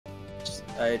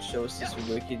Alright, show us this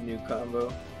wicked new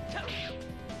combo.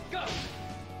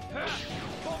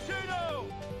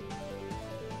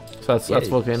 So that's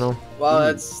volcano. Wow,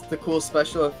 that's the cool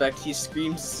special effect. He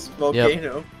screams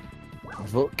volcano.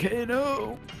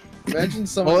 Volcano. Imagine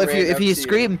someone Well, ran if up you to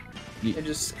scream, and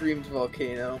just screamed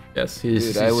volcano. Yes, he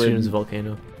Dude, I screams would-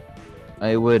 volcano.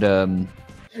 I would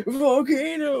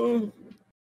Volcano.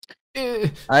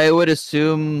 I would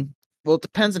assume. Well, it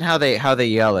depends on how they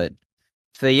yell it.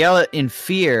 If they yell it in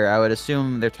fear, I would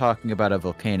assume they're talking about a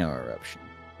volcano eruption.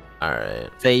 All right.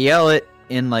 If they yell it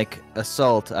in like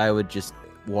assault, I would just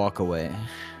walk away.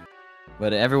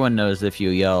 But everyone knows if you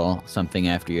yell something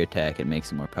after your attack, it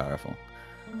makes it more powerful.